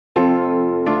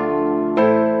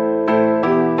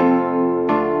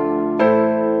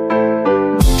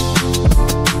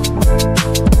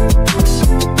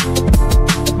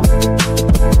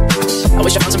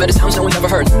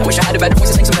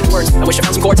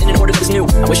in an order that is new.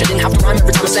 I wish I didn't have to rhyme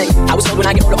every time I sang. I was told when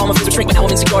I get older all my fears would shrink, but now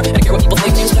I'm insecure and I care what people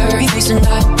think. My name's Blurry Face and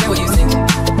I care what you think.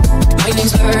 My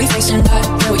name's Blurry Face and I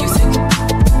care what you think.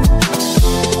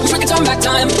 Wish we could turn back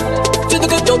time to the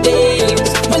good old days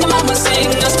when the mama sang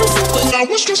us to sleep when I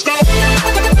was just that.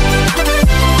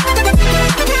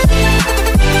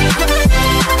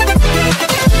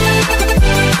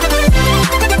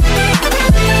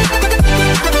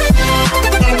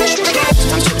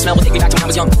 Smell will take me back to when I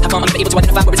was young. How come I'm not able to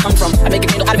identify where it's coming from? I'd make a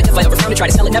candle out of it if I ever found it. Try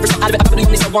to sell it, never sell out of it. I probably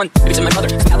only sell one. Maybe to my mother.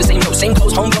 So now the same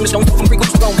clothes, homegrown, stone throw from Greek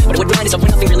roots grown. But it would remind us of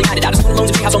when nothing really mattered. Out of school loans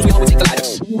and treehouse homes, we always take the ladder.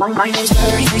 My name's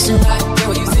Blurry Face and I care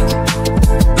what you think.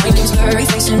 My name's Blurry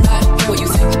Face and I care what you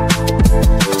think.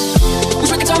 Wish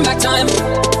we could turn back time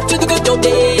to the good old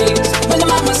days when the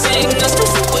mama sang us to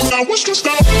sleep when I was just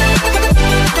that.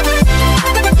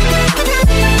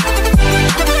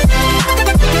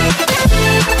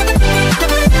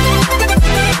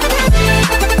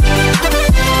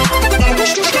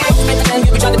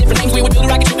 Try the different things, we would build a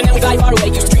rocket ship and then we fly far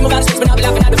away. Used to dream about space, but now they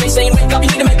laughing at the face saying, wake up, you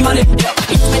need to make money. Yeah.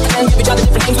 We used to make the plan, we try the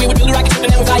different things, we would build a rocket ship and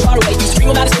then we fly far away. Used to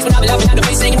dream about space, but now they laughing at the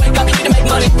face saying, wake up, you need to make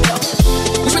money. Yeah.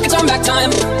 Wish we could turn back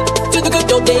time to the good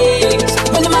old days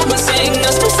when the mama sang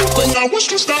us to sleep when I was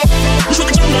just that. Wish we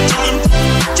could turn back time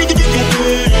to the good old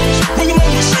days when the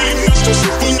mama sang us to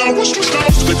sleep when I was just that.